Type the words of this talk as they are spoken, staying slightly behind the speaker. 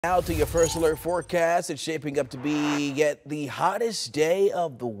Now to your first alert forecast. It's shaping up to be yet the hottest day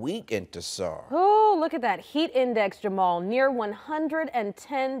of the week in Tessar. Oh, look at that heat index, Jamal, near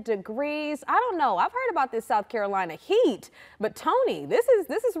 110 degrees. I don't know. I've heard about this South Carolina heat, but Tony, this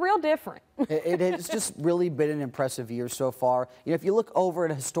is real different. It's just really been an impressive year so far. You know, if you look over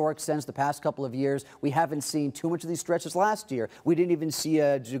in a historic sense, the past couple of years, we haven't seen too much of these stretches. Last year, we didn't even see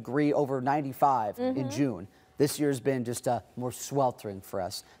a degree over 95 in June. This year's been just more sweltering for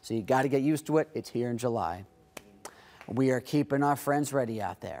us. So you got to get used to it. It's here in July. We are keeping our friends ready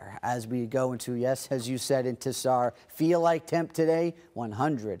out there as we go into, yes, as you said, in Tessar. Feel like temp today,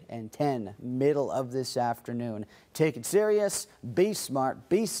 110, middle of this afternoon. Take it serious, be smart,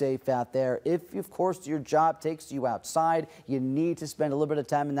 be safe out there. If, of course, your job takes you outside, you need to spend a little bit of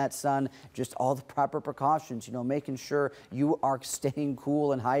time in that sun. Just all the proper precautions, you know, making sure you are staying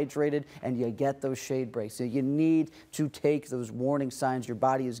cool and hydrated and you get those shade breaks. So you need to take those warning signs your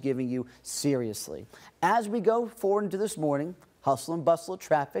body is giving you seriously. As we go forward into this morning, hustle and bustle of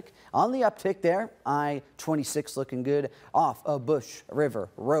traffic on the uptick there. I-26 looking good off of Bush River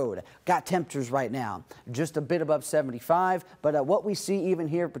Road. Got temperatures right now just a bit above 75, but what we see even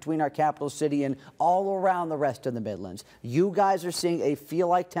here between our capital city and all around the rest of the Midlands, you guys are seeing a feel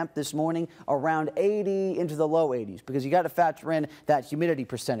like temp this morning around 80 into the low 80s because you got to factor in that humidity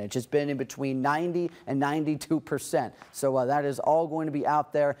percentage. It's been in between 90 and 92%. So that is all going to be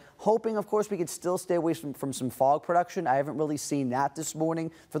out there. Hoping, of course, we could still stay away from some fog production. I haven't really seen that this morning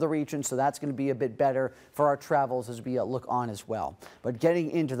for the region, so that's going to be a bit better for our travels as we look on as well. But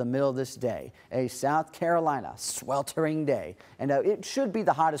getting into the middle of this day, a South Carolina sweltering day, and it should be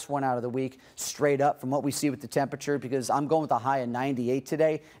the hottest one out of the week straight up from what we see with the temperature, because I'm going with a high of 98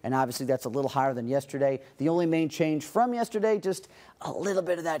 today, and obviously that's a little higher than yesterday. The only main change from yesterday, just a little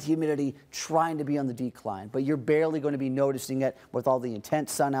bit of that humidity trying to be on the decline, but you're barely going to be noticing it with all the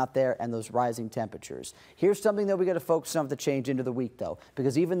intense sun out there and those rising temperatures. Here's something that we got to focus on with the change into the week, though,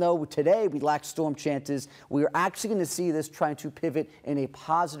 because even though today we lack storm chances, we're actually going to see this trying to pivot in a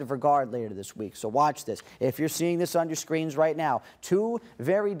positive regard later this week. So watch this. If you're seeing this on your screens right now, two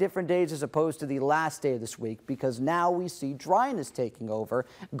very different days as opposed to the last day of this week, because now we see dryness taking over.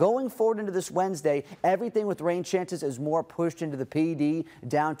 Going forward into this Wednesday, everything with rain chances is more pushed into the PD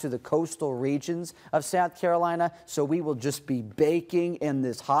down to the coastal regions of South Carolina. So we will just be baking in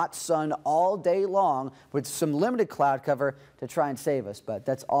this hot sun all day long with some limited cloud cover to try and save us. But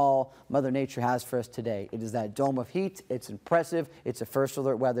that's all Mother Nature has for us today. It is that dome of heat. It's impressive. It's a first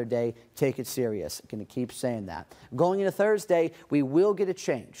alert weather day. Take it serious. I'm going to keep saying that. Going into Thursday, we will get a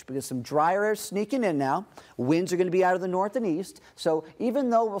change because some drier air sneaking in now. Winds are going to be out of the north and east. So even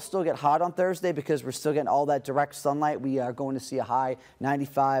though we'll still get hot on Thursday because we're still getting all that direct sunlight, we are going to see a high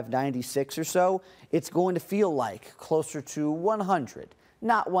 95, 96 or so. It's going to feel like closer to 100.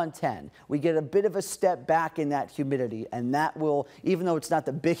 Not 110. We get a bit of a step back in that humidity, and that will, even though it's not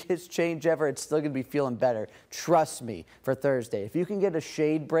the biggest change ever, it's still going to be feeling better. Trust me, for Thursday. If you can get a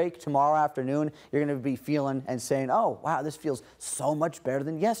shade break tomorrow afternoon, you're going to be feeling and saying, oh, wow, this feels so much better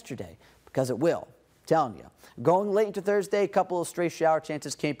than yesterday, because it will. Telling you. Going late into Thursday, a couple of stray shower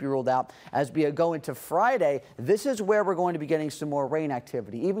chances can't be ruled out. As we go into Friday, this is where we're going to be getting some more rain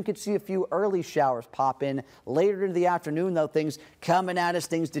activity. Even could see a few early showers pop in later into the afternoon, though. Things coming at us,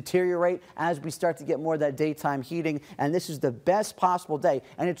 things deteriorate as we start to get more of that daytime heating. And this is the best possible day,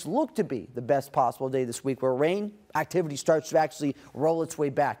 and it's looked to be the best possible day this week, where rain activity starts to actually roll its way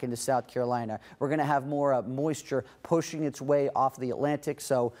back into South Carolina. We're going to have more moisture pushing its way off the Atlantic,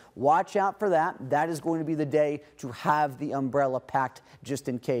 so watch out for that. That is going to be the day to have the umbrella packed just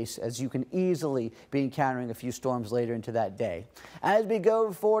in case, as you can easily be encountering a few storms later into that day. As we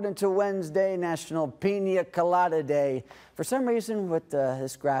go forward into Wednesday, National Pina Colada Day. For some reason with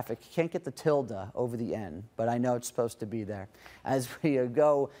this graphic, you can't get the tilde over the N, but I know it's supposed to be there. As we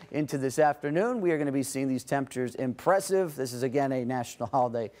go into this afternoon, we are going to be seeing these temperatures impressive. This is again a national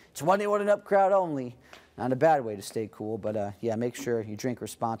holiday. 21 and up crowd only. Not a bad way to stay cool, but yeah, make sure you drink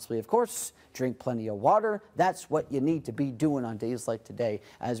responsibly. Of course, drink plenty of water. That's what you need to be doing on days like today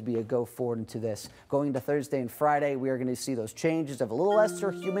as we go forward into this. Going into Thursday and Friday, we are going to see those changes of a little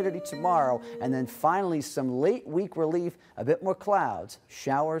lesser humidity tomorrow, and then finally some late week relief, a bit more clouds,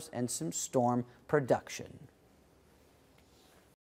 showers, and some storm production.